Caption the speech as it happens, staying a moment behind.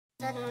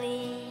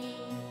Suddenly,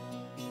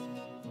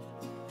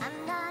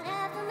 I'm not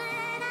half the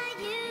man I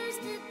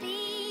used to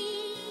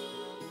be.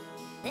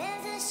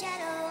 There's a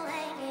shadow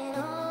hanging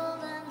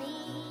over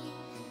me.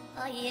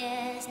 For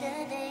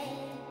yesterday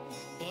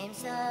came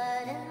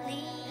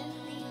suddenly.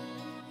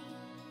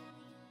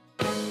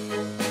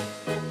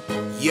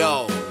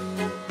 Yo,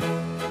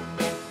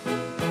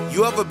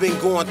 you ever been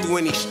going through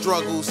any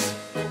struggles?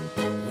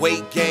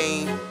 Weight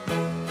gain,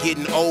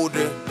 getting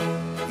older,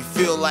 you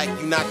feel like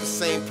you're not the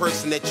same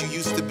person that you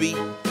used to be?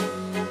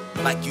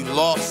 Like you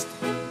lost,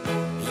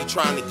 and you're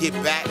trying to get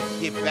back.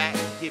 You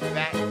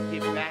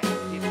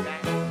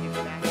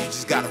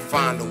just gotta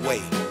find a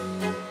way.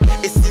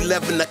 It's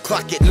 11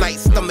 o'clock at night,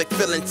 stomach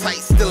feeling tight.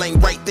 Still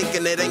ain't right,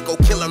 thinking it ain't gon'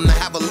 kill him to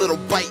have a little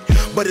bite.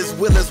 But his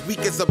will is weak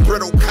as a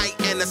brittle kite,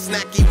 and the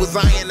snack he was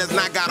eyeing has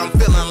not got him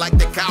feeling like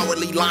the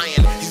cowardly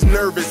lion. He's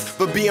nervous,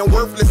 but being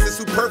worthless is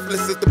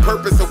superfluous if the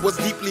purpose of what's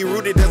deeply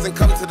rooted doesn't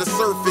come to the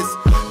surface.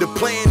 The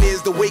plan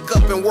is to wake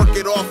up and work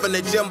it off in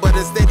the gym, but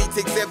instead he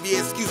takes every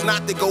excuse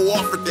not to go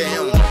offer to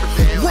him.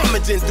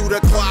 Rummaging through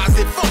the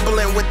closet,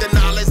 fumbling with the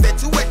knowledge that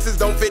 2 X's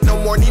don't fit no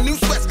more. New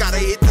sweats gotta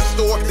hit the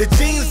store. The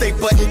jeans they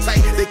button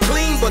tight, they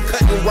clean but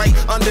cutting right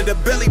under the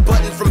belly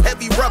button from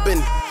heavy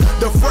rubbing.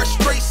 The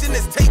frustration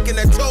is taking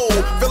a toll.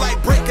 Feel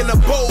like breaking a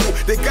bowl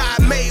that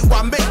God made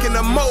while making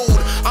a mold.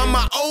 I'm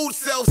my old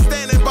self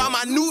standing by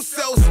my new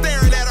self,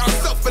 staring at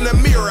ourselves in the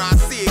mirror. I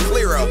see it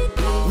clearer.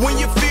 When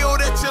you feel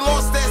that you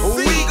lost that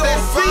seed,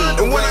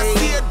 and when I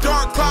see a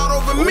dark cloud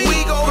over me,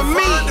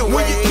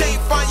 when you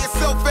can't find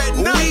yourself at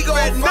night,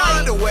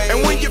 find a way.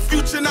 And when your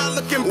future not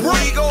looking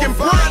bright, can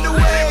find a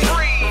way.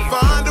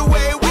 Find a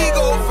way, we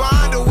gon'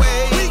 find a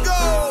way.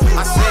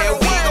 I said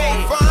we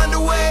gon' find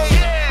a way.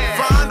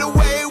 Find a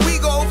way, we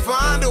gon'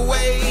 find a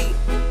way.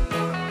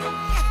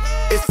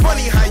 It's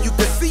funny how you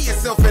can see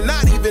yourself and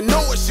not even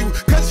know it's you,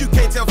 cause you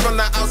can't tell from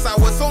the outside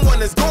what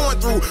someone is going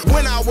through.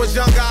 When I was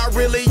younger, I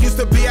really used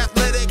to be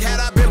athletic. Had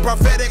I been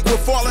prophetic with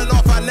falling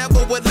off, I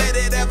never would let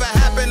it ever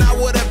happen. I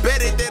would have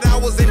betted that I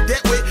was in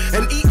debt with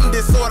an eating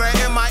disorder,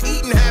 and my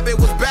eating habit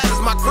was bad as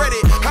my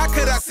credit. How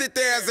could I sit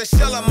there as a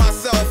shell of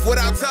myself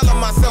without telling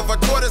myself a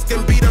tortoise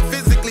can beat a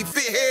physically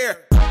fit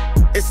hair?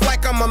 It's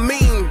like I'm a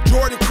meme.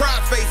 Jordan cry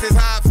face is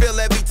how I feel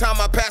every time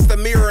I pass the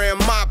mirror in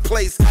my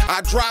place.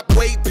 I drop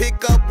weight,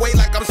 pick up weight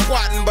like I'm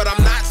squatting, but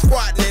I'm not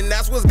squatting, and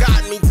that's what's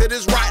gotten me to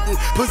this rotten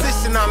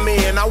position I'm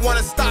in. I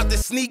wanna stop the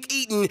sneak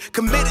eating,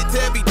 committed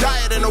to every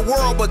diet in the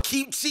world, but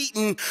keep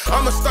cheating.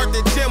 I'ma start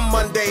the gym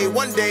Monday,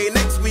 one day,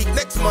 next week,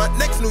 next month,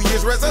 next New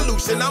Year's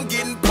resolution. I'm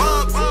getting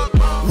pumped.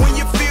 When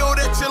you feel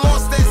that you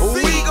lost that seed,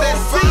 we gon'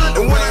 find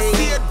a way. And when I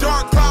see a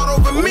dark cloud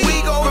over me,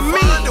 we gon'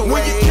 find a way.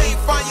 When you can't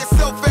find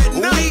yourself at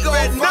night, we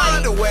gon'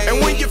 find a way.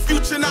 And when your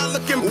future not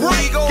looking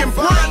bright, can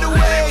find a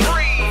way.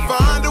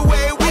 Find a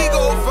way, we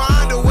gon'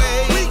 find a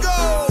way.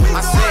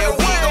 I said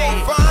we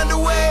gon' find a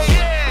way.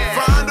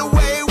 Find a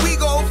way, we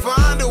gon'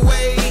 find a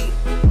way.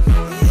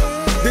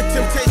 The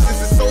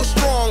temptations is so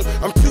strong,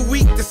 I'm too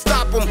weak to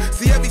stop them.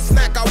 See every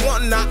snack I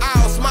want in the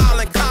aisle, smile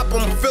and cop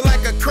them. Feel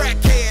like a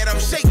crackhead, I'm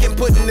shaking,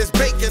 putting this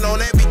bacon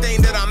on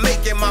everything that I'm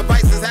making. My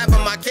vices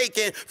having my cake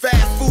in.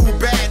 Fast food,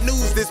 bad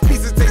news, this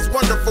pizza tastes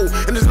wonderful.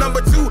 And this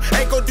number 2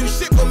 ain't gon' do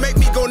shit but make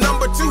me go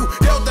number 2.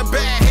 Dealt a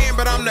bad hand,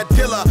 but I'm the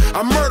dealer.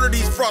 I murder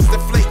these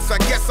frosted flakes, I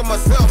guess I'm a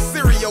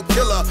self-serial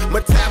killer.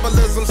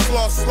 Metabolism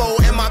slow,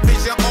 and my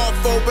vision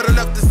awful, but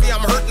enough to see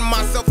I'm hurting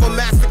myself. A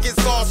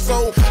masochist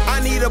also. I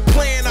need a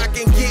plan I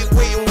can get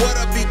with, and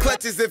what'll be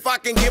clutches if I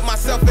can get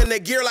myself in the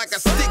gear like a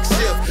stick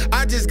shift.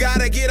 I just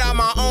gotta get out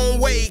my own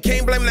way.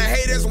 Can't blame the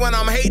haters when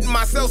I'm hating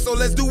myself, so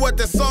let's do what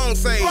the song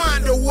say.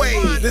 Find a way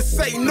to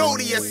say no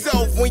to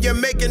yourself when you're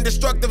making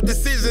destructive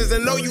decisions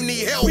and know you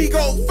need help. We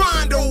gon'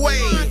 find a way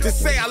to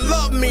say I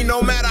love me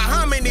no matter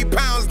how many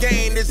pounds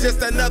gained. It's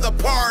just another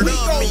part of me.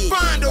 We gon'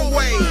 find a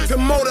way to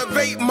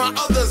motivate my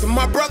others,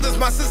 my brothers,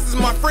 my sisters,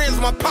 my friends,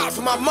 my pops,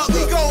 my mother.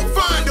 We gon'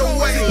 find a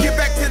way to get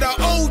back to the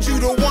old you,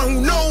 the one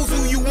who knows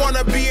who you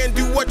wanna be and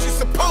do what you're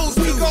supposed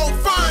to. We gon'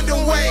 find a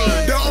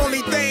way. The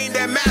only thing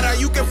that matter,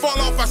 you can fall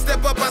off or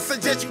step up, I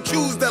suggest you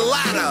choose the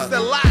latter.